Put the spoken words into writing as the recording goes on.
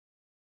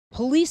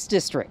Police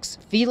districts,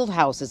 field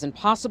houses, and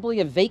possibly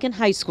a vacant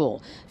high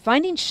school.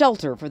 Finding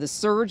shelter for the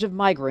surge of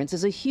migrants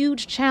is a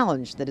huge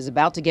challenge that is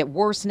about to get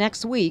worse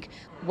next week.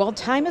 While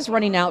time is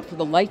running out for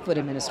the Lightfoot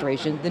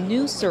administration, the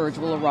new surge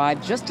will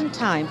arrive just in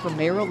time for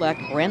Mayor-elect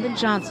Brandon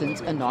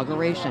Johnson's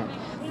inauguration.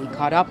 We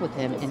caught up with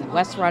him in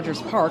West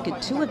Rogers Park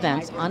at two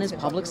events on his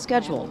public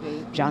schedule.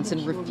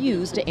 Johnson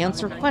refused to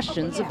answer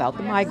questions about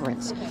the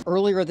migrants.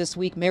 Earlier this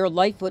week, Mayor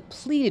Lightfoot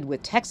pleaded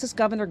with Texas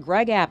Governor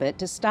Greg Abbott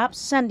to stop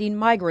sending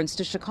migrants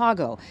to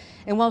Chicago.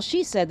 And while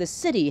she said the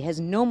city has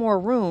no more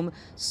room,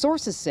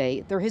 sources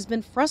say there has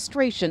been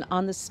frustration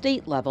on the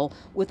state level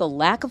with a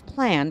lack of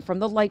plan from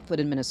the Lightfoot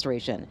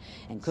administration.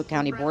 And Cook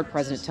County Board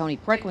President Tony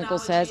Preckwinkle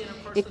says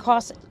it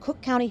costs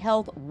Cook County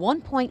Health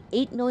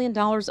 $1.8 million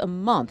a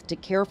month to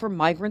care for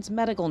migrants'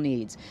 medical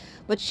needs.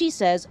 But she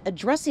says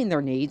addressing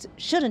their needs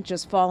shouldn't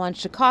just fall on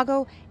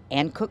Chicago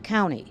and Cook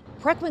County.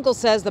 Preckwinkle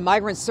says the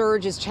migrant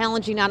surge is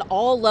challenging on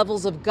all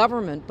levels of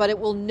government, but it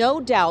will no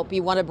doubt be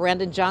one of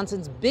Brandon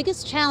Johnson's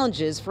biggest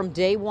challenges from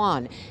day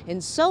one.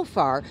 And so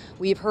far,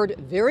 we've heard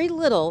very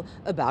little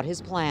about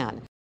his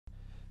plan.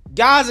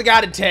 Guys, I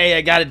gotta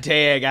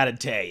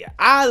tell you,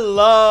 I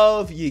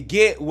love you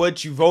get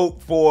what you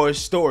vote for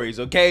stories,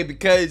 okay?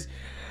 Because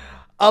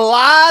a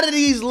lot of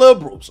these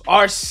liberals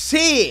are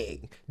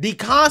seeing the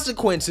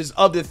consequences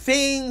of the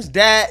things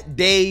that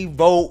they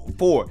vote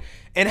for,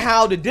 and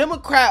how the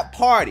Democrat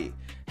Party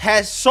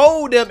has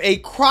sold them a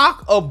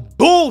crock of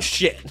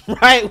bullshit,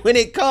 right? When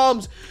it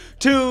comes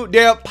to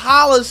their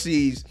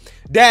policies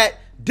that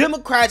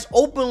Democrats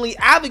openly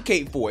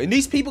advocate for. And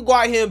these people go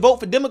out here and vote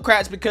for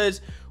Democrats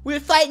because we're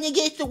fighting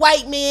against the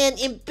white man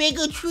and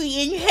bigotry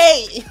and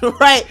hate,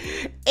 right?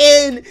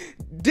 And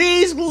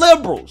these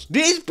liberals,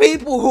 these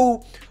people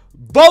who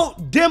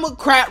vote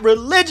Democrat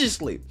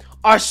religiously,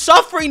 are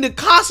suffering the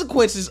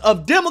consequences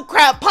of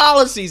Democrat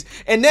policies,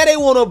 and then they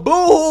want to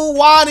boo-hoo,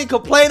 whine, and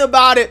complain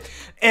about it.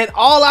 And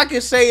all I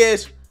can say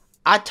is,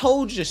 I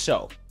told you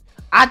so.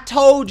 I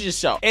told you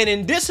so. And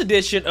in this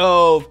edition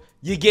of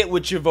You Get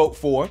What You Vote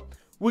For,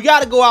 we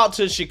got to go out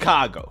to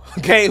Chicago,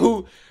 okay,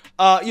 who,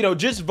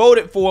 just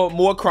voted for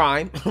more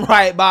crime,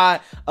 right, by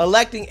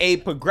electing a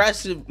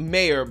progressive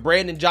mayor,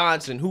 Brandon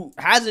Johnson, who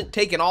hasn't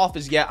taken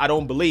office yet, I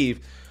don't believe.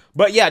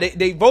 But yeah,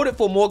 they voted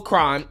for more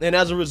crime, and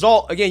as a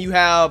result, again, you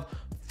have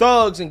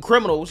thugs and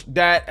criminals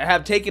that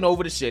have taken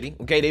over the city,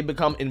 okay? They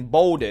become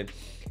emboldened.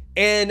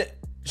 And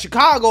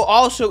Chicago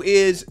also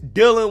is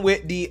dealing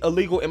with the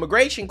illegal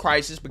immigration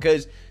crisis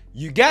because,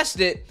 you guessed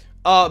it,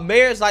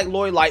 mayors like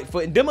Lori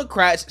Lightfoot and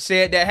Democrats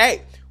said that,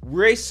 hey,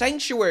 we're a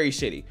sanctuary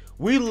city.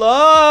 We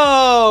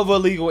love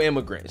illegal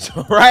immigrants,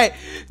 right?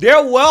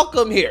 They're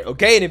welcome here,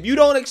 okay? And if you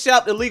don't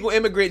accept illegal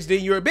immigrants,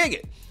 then you're a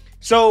bigot.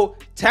 So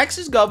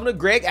Texas Governor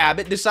Greg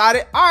Abbott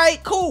decided, all right,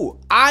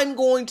 cool, I'm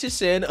going to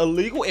send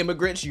illegal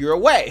immigrants your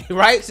way,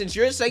 right? Since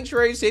you're a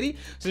sanctuary city,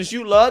 since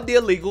you love the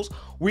illegals,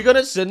 we're going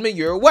to send them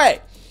your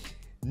way.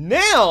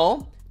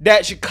 Now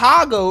that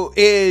Chicago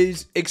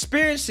is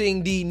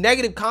experiencing the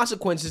negative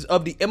consequences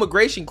of the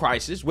immigration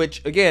crisis,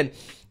 which again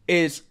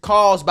is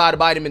caused by the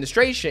Biden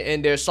administration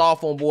and their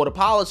soft on border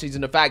policies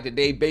and the fact that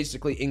they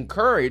basically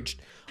encouraged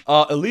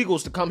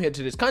illegals to come here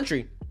to this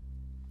country,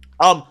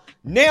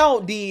 now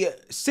the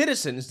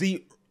citizens,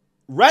 the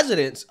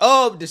residents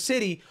of the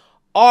city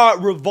are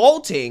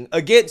revolting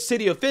against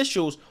city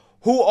officials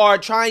who are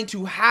trying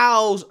to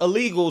house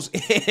illegals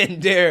in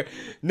their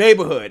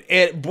neighborhood.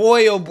 And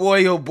boy, oh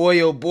boy, oh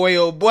boy, oh boy,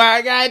 oh boy,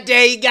 I gotta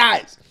tell you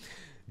guys,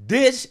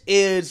 this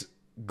is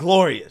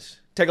glorious.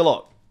 Take a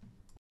look.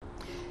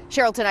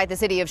 Cheryl, tonight the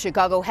city of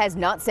Chicago has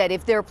not said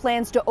if there are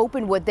plans to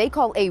open what they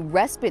call a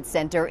respite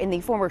center in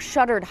the former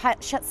shuttered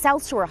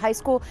South Shore High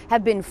School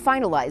have been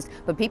finalized,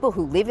 but people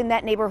who live in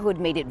that neighborhood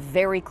made it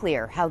very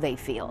clear how they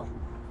feel.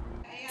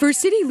 For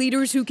city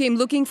leaders who came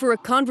looking for a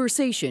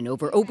conversation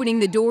over opening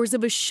the doors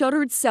of a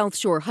shuttered South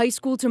Shore High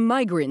School to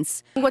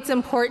migrants. What's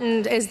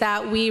important is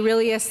that we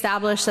really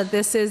establish that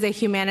this is a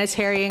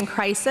humanitarian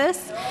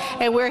crisis,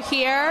 and we're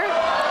here.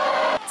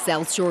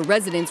 South Shore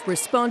residents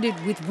responded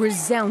with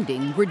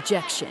resounding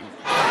rejection.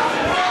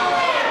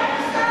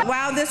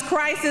 While this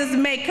crisis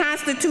may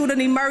constitute an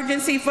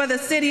emergency for the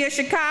city of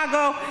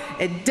Chicago,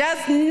 it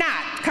does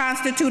not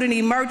constitute an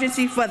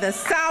emergency for the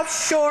South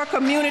Shore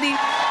community.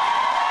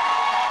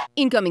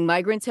 Incoming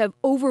migrants have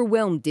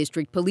overwhelmed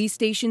district police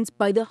stations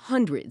by the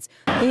hundreds.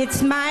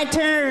 It's my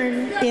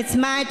turn. It's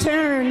my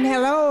turn.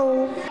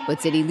 Hello.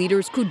 But city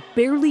leaders could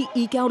barely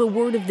eke out a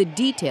word of the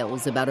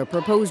details about a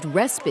proposed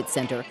respite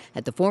center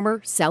at the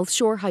former South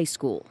Shore High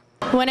School.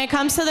 When it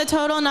comes to the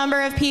total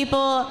number of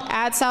people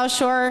at South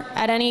Shore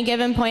at any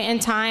given point in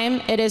time,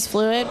 it is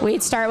fluid.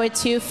 We'd start with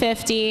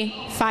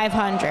 250,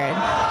 500.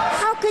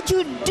 How could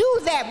you do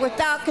that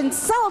without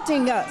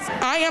consulting us?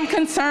 I am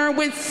concerned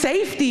with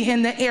safety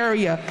in the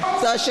area.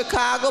 The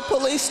Chicago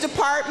Police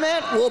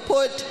Department will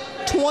put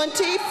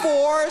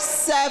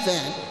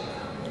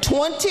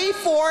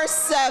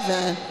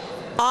 24/7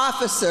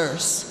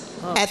 officers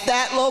at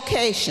that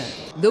location.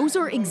 Those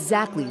are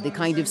exactly the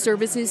kind of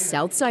services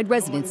Southside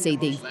residents say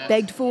they've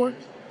begged for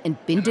and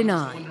been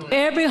denied.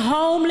 Every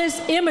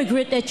homeless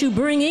immigrant that you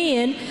bring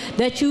in,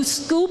 that you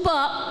scoop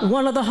up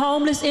one of the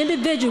homeless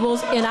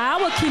individuals in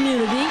our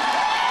community,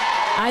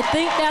 I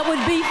think that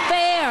would be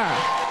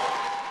fair.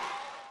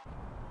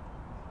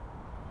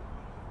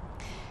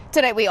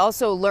 Tonight, we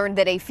also learned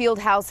that a field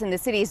house in the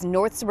city's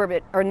North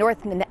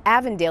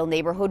Avondale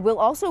neighborhood will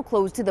also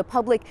close to the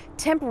public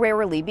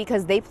temporarily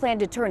because they plan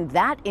to turn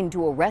that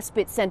into a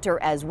respite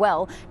center as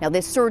well. Now,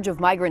 this surge of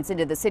migrants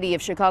into the city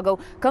of Chicago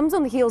comes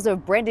on the heels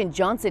of Brandon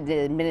Johnson's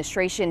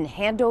administration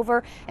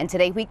handover. And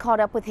today, we caught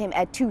up with him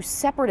at two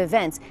separate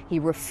events. He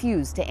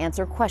refused to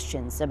answer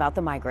questions about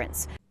the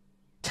migrants.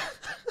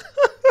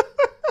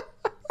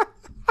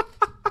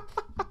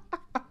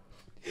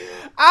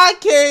 I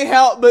can't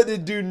help but to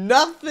do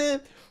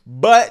nothing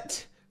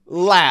but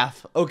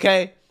laugh,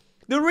 okay?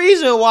 The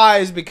reason why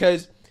is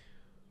because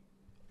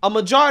a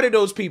majority of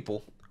those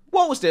people,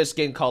 what was their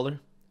skin color?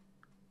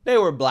 They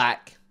were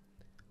black.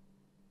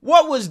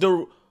 What was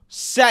the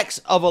sex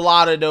of a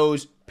lot of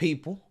those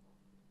people?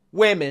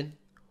 Women.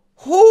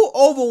 Who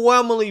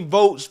overwhelmingly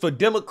votes for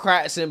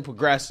Democrats and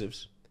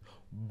progressives?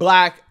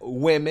 Black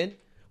women.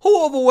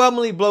 Who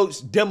overwhelmingly votes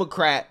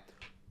Democrat?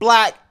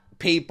 Black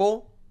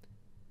people.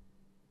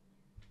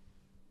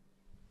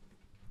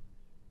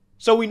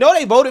 So we know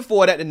they voted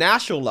for it at the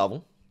national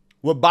level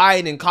with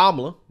Biden and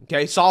Kamala,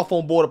 okay, soft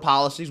on border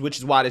policies, which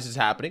is why this is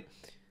happening.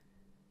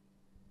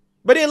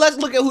 But then let's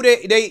look at who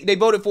they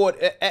voted for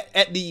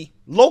at the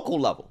local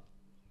level.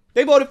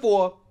 They voted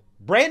for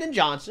Brandon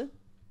Johnson,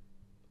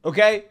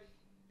 okay,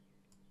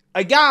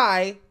 a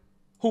guy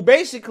who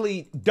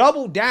basically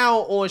doubled down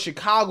on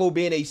Chicago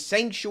being a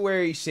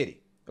sanctuary city.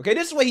 Okay,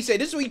 this is what he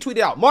said. This is what he tweeted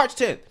out March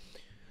 10th.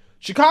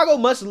 Chicago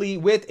must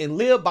lead with and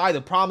live by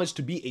the promise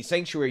to be a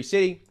sanctuary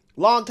city.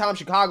 Longtime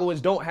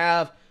Chicagoans don't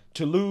have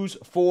to lose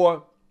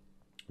for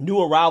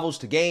new arrivals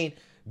to gain.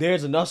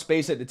 There's enough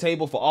space at the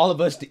table for all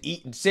of us to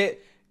eat and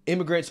sit.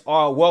 Immigrants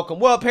are welcome.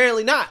 Well,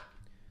 apparently not.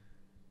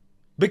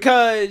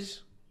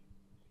 Because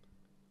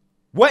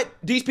what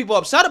these people are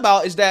upset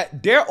about is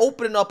that they're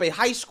opening up a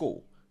high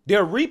school.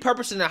 They're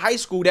repurposing a high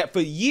school that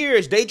for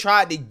years they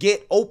tried to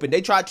get open.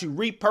 They tried to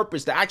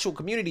repurpose the actual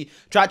community,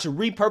 tried to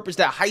repurpose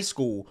that high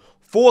school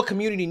for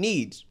community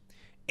needs.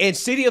 And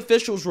city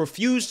officials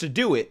refused to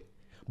do it.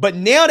 But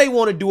now they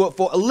want to do it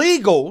for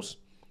illegals,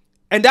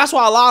 and that's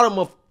why a lot of them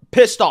are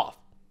pissed off.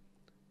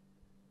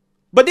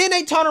 But then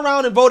they turn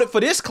around and voted for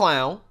this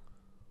clown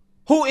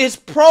who is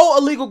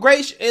pro-illegal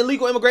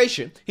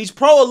immigration. He's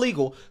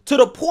pro-illegal to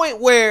the point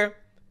where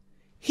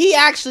he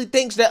actually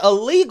thinks that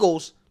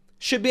illegals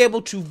should be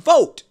able to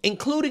vote,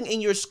 including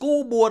in your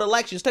school board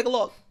elections. Take a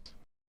look.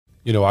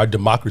 You know, our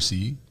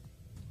democracy,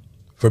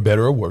 for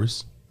better or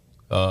worse,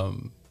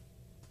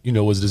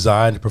 was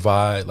designed to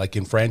provide like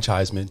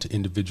enfranchisement to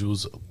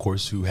individuals, of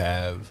course, who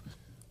have,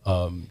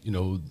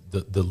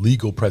 the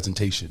legal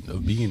presentation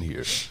of being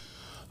here.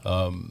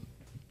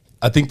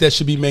 I think that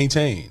should be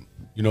maintained.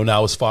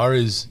 Now as far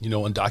as,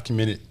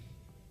 undocumented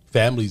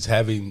families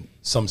having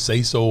some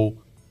say-so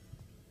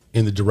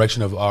in the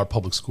direction of our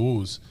public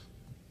schools,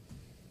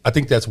 I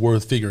think that's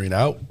worth figuring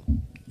out. You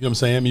know what I'm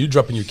saying? I mean, you're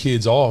dropping your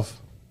kids off.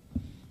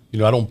 I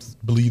don't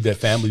believe that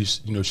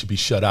families, should be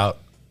shut out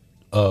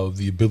of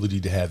the ability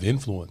to have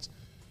influence.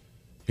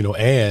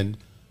 And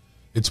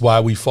it's why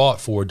we fought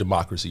for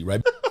democracy,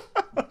 right?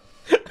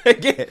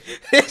 Again,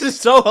 this is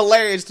so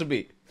hilarious to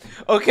me,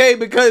 okay?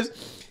 Because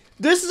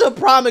this is a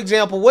prime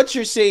example. What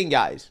you're seeing,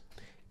 guys,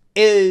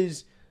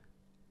 is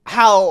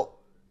how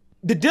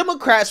the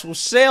Democrats will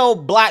sell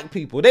black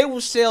people. They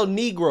will sell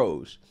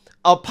Negroes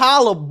a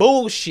pile of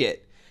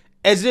bullshit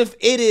as if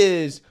it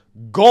is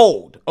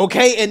gold,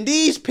 okay? And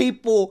these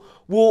people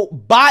will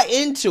buy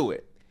into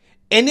it.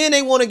 And then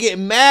they want to get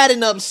mad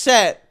and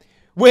upset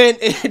when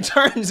it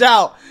turns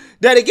out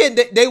that, again,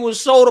 they were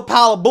sold a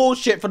pile of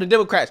bullshit for the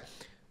Democrats.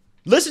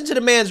 Listen to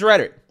the man's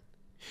rhetoric.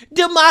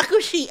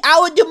 Democracy,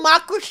 our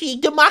democracy,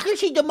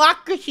 democracy,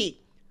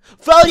 democracy.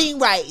 Voting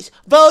rights,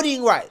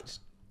 voting rights.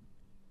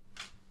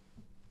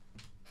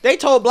 They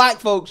told black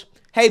folks,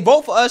 hey,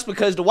 vote for us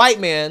because the white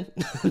man,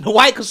 the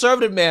white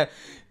conservative man,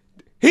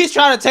 he's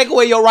trying to take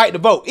away your right to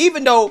vote.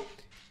 Even though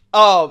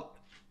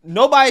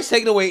nobody's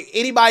taking away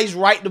anybody's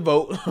right to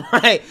vote,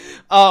 right?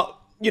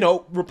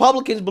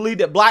 Republicans believe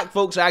that black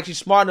folks are actually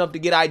smart enough to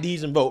get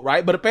IDs and vote,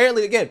 right? But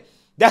apparently, again,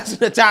 that's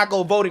an attack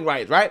on voting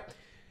rights, right?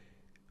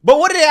 But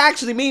what do they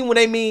actually mean when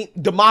they mean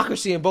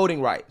democracy and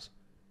voting rights?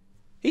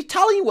 He's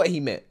telling you what he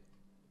meant.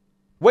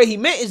 What he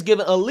meant is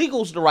giving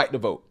illegals the right to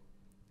vote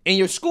in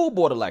your school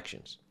board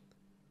elections.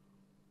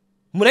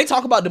 When they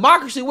talk about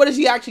democracy, what is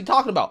he actually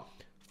talking about?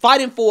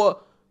 Fighting for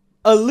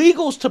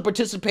illegals to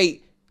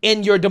participate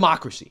in your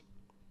democracy,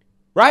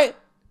 right?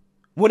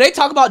 When they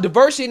talk about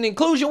diversity and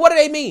inclusion, what do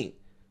they mean?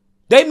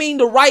 They mean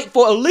the right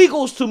for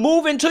illegals to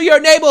move into your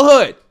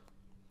neighborhood,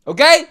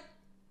 okay?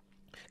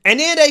 And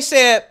then they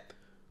said,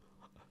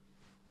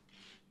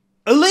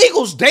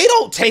 illegals, they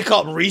don't take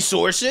up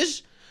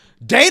resources.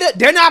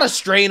 They're not a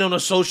strain on a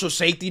social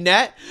safety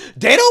net.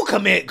 They don't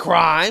commit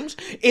crimes.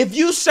 If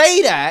you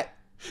say that,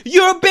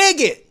 you're a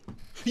bigot.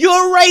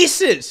 You're a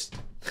racist.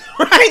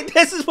 Right?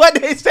 This is what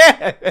they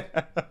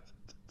said.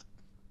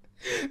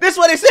 This is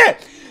what they said.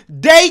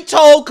 They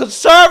told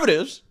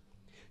conservatives,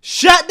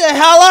 shut the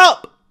hell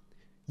up.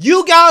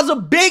 You guys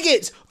are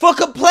bigots for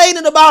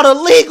complaining about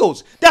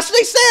illegals. That's what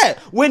they said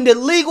when the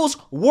illegals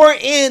were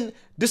in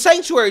the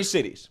sanctuary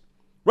cities,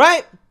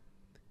 right?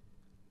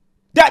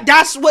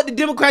 That's what the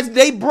Democrats,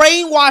 they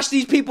brainwash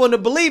these people into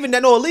believing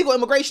that no, illegal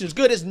immigration is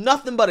good. It's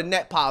nothing but a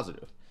net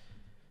positive.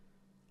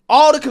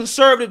 All the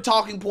conservative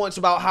talking points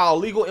about how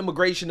illegal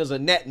immigration is a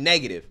net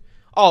negative.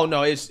 Oh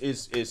no, it's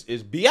BS.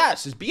 It's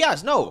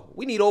BS. No,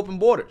 we need open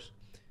borders.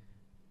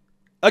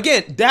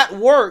 Again, that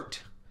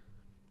worked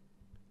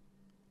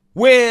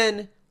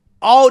when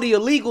all the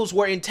illegals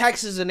were in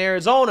Texas and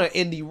Arizona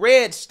in the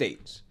red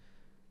states.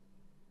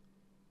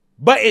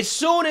 But as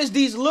soon as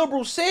these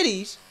liberal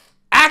cities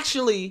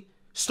actually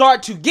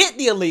start to get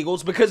the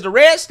illegals, because the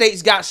red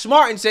states got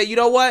smart and said, you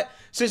know what?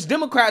 Since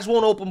Democrats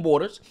won't open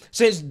borders,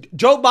 since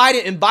Joe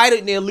Biden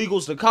invited the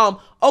illegals to come,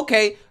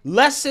 okay,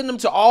 let's send them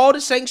to all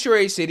the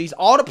sanctuary cities,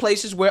 all the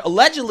places where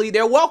allegedly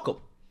they're welcome.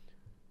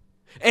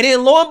 And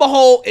then lo and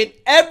behold, in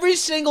every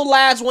single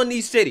last one of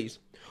these cities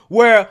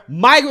where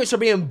migrants are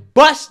being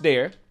bussed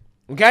there,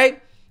 okay?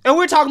 And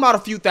we're talking about a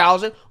few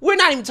thousand. We're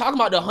not even talking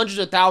about the hundreds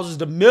of thousands,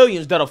 the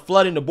millions that are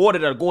flooding the border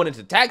that are going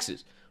into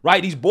Texas,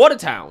 right? These border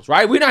towns,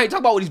 right? We're not even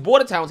talking about what these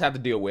border towns have to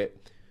deal with.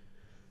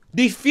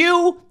 The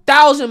few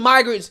thousand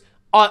migrants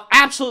are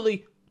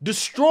absolutely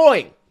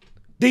destroying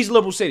these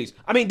liberal cities.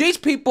 I mean, these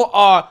people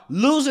are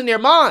losing their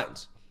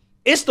minds.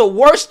 It's the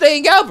worst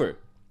thing ever.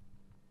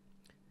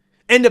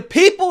 And the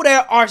people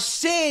that are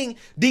seeing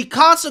the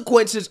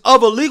consequences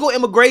of illegal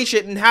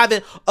immigration and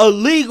having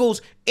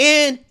illegals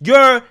in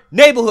your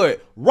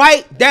neighborhood,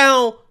 right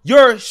down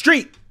your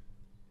street.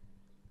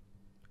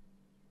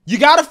 You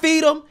got to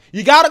feed them.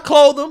 You got to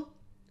clothe them.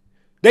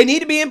 They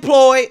need to be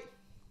employed.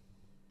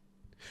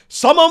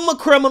 Some of them are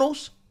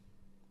criminals.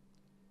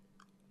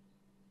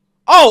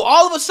 Oh,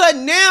 all of a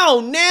sudden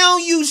now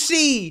you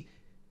see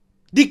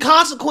the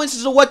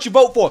consequences of what you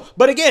vote for.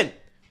 But again,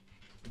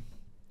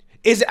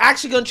 is it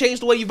actually going to change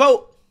the way you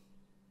vote?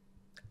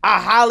 I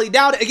highly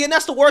doubt it. Again,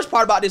 that's the worst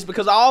part about this,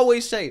 because I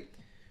always say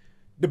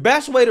the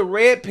best way to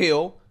red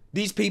pill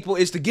these people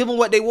is to give them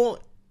what they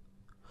want.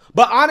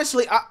 But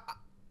honestly,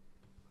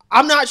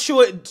 I'm not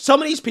sure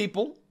some of these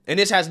people, and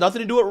this has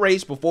nothing to do with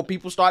race before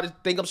people start to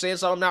think I'm saying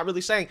something I'm not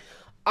really saying.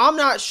 I'm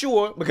not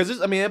sure, because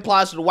this, I mean, it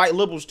applies to the white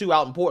liberals too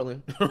out in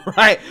Portland,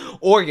 right?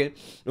 Oregon,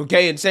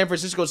 okay, and San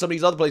Francisco, some of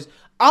these other places.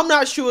 I'm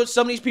not sure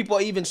some of these people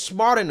are even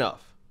smart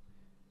enough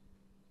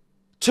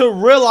to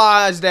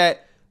realize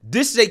that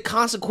this is a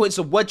consequence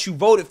of what you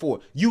voted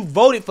for. You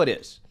voted for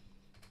this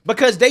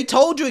because they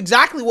told you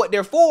exactly what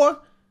they're for,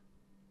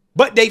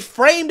 but they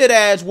framed it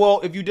as,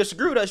 well, if you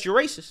disagree with us, you're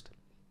racist.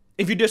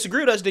 If you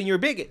disagree with us, then you're a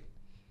bigot.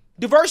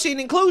 Diversity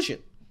and inclusion.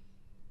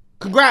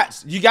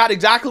 Congrats. You got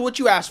exactly what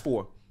you asked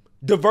for.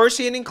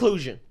 Diversity and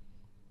inclusion.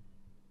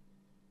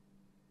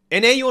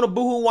 And then you want to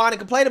boohoo, whine, and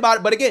complain about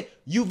it. But again,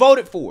 you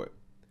voted for it.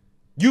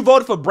 You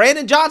voted for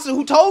Brandon Johnson,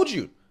 who told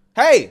you,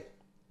 hey,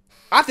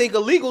 I think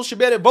illegals should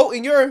be able to vote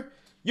in your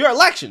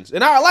elections,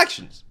 in our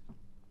elections.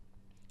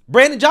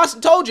 Brandon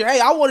Johnson told you,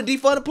 hey, I want to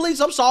defund the police.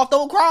 I'm soft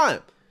on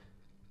crime.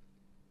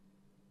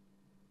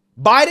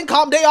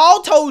 Biden, they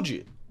all told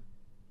you.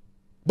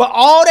 But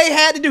all they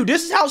had to do,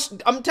 this is how,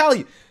 I'm telling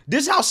you,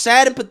 this is how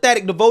sad and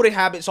pathetic the voting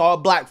habits are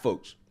of black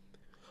folks.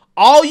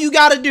 All you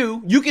got to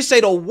do, you can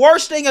say the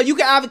worst thing, or you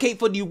can advocate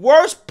for the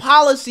worst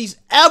policies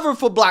ever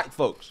for black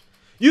folks.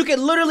 You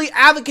can literally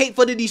advocate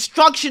for the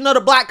destruction of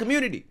the black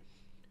community.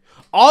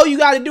 All you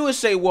got to do is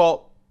say,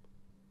 well,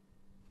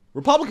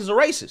 Republicans are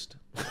racist.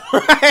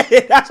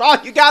 Right? That's all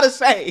you got to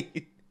say.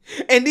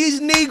 And these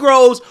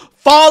Negroes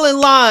fall in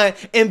line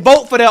and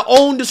vote for their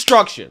own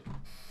destruction.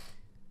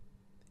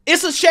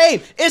 It's a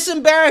shame. It's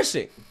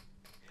embarrassing.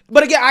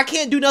 But again, I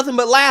can't do nothing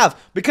but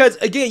laugh because,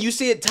 again, you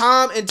see it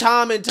time and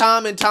time and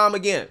time and time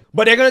again.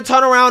 But they're going to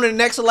turn around in the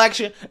next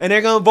election and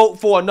they're going to vote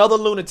for another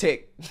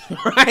lunatic,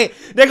 right?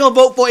 They're going to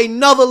vote for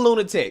another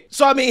lunatic.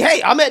 So, I mean,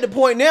 hey, I'm at the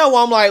point now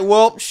where I'm like,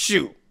 well,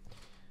 shoot.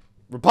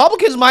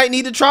 Republicans might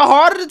need to try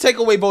harder to take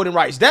away voting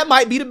rights. That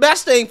might be the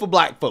best thing for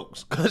black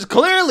folks because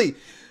clearly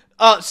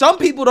some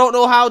people don't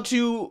know how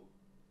to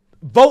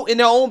vote in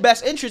their own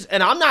best interest.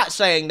 And I'm not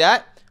saying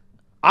that.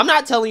 I'm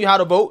not telling you how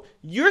to vote.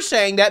 You're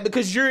saying that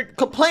because you're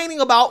complaining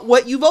about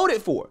what you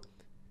voted for.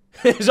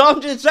 So I'm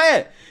just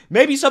saying,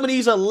 maybe some of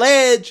these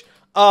alleged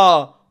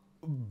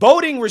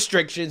voting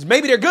restrictions,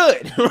 maybe they're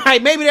good,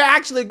 right? Maybe they're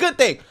actually a good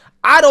thing.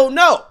 I don't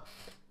know.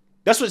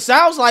 That's what it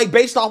sounds like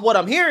based off what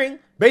I'm hearing,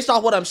 based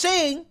off what I'm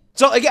seeing.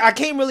 So again, I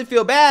can't really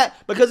feel bad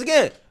because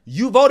again,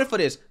 you voted for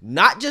this,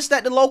 not just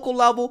at the local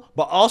level,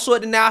 but also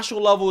at the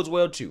national level as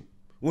well too.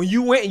 When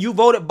you went and you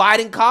voted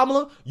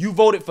Biden-Kamala, you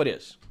voted for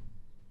this.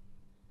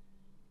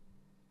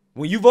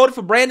 When you voted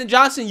for Brandon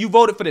Johnson, you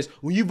voted for this.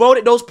 When you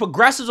voted those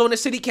progressives on the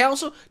city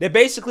council that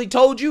basically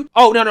told you,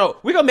 oh, no,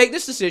 we're going to make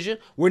this decision.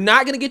 We're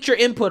not going to get your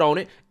input on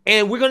it.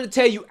 And we're going to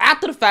tell you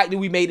after the fact that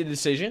we made a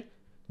decision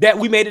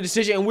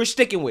and we're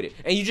sticking with it.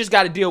 And you just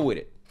got to deal with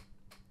it.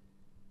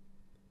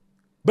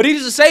 But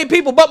these are the same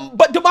people,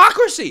 but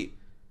democracy.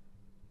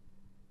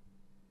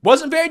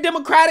 Wasn't very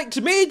democratic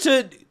to me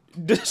to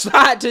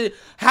decide to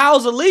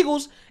house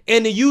illegals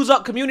and to use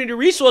up community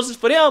resources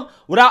for them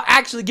without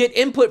actually getting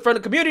input from the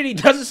community.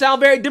 Doesn't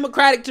sound very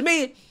democratic to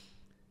me.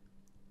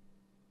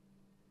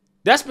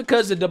 That's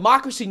because the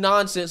democracy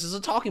nonsense is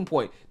a talking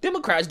point.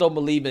 Democrats don't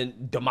believe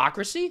in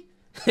democracy.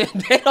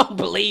 They don't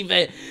believe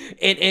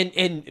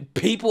in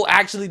people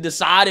actually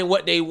deciding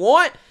what they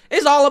want.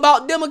 It's all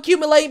about them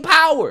accumulating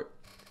power.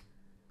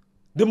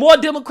 The more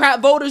Democrat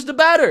voters, the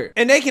better.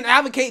 And they can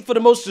advocate for the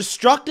most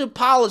destructive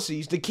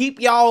policies to keep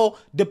y'all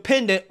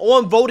dependent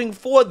on voting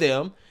for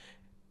them.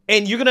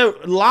 And you're going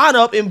to line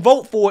up and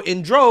vote for it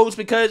in droves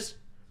because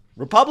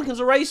Republicans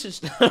are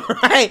racist,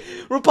 right?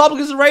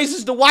 Republicans are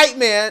racist. The white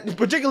man,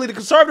 particularly the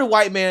conservative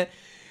white man,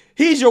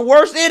 he's your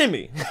worst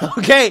enemy,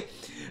 okay?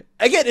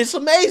 Again, it's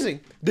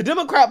amazing. The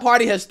Democrat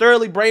Party has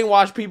thoroughly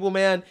brainwashed people,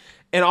 man.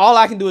 And all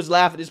I can do is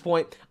laugh at this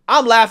point.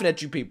 I'm laughing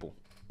at you people,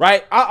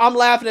 right? I'm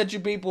laughing at you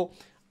people.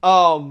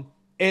 And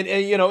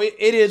you know, it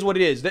is what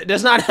it is.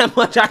 There's not that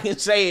much I can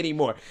say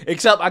anymore,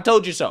 except I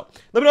told you so.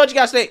 Let me know what you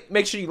guys think.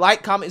 Make sure you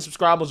like, comment, and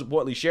subscribe. Most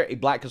importantly, share a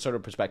Black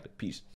conservative perspective. Peace.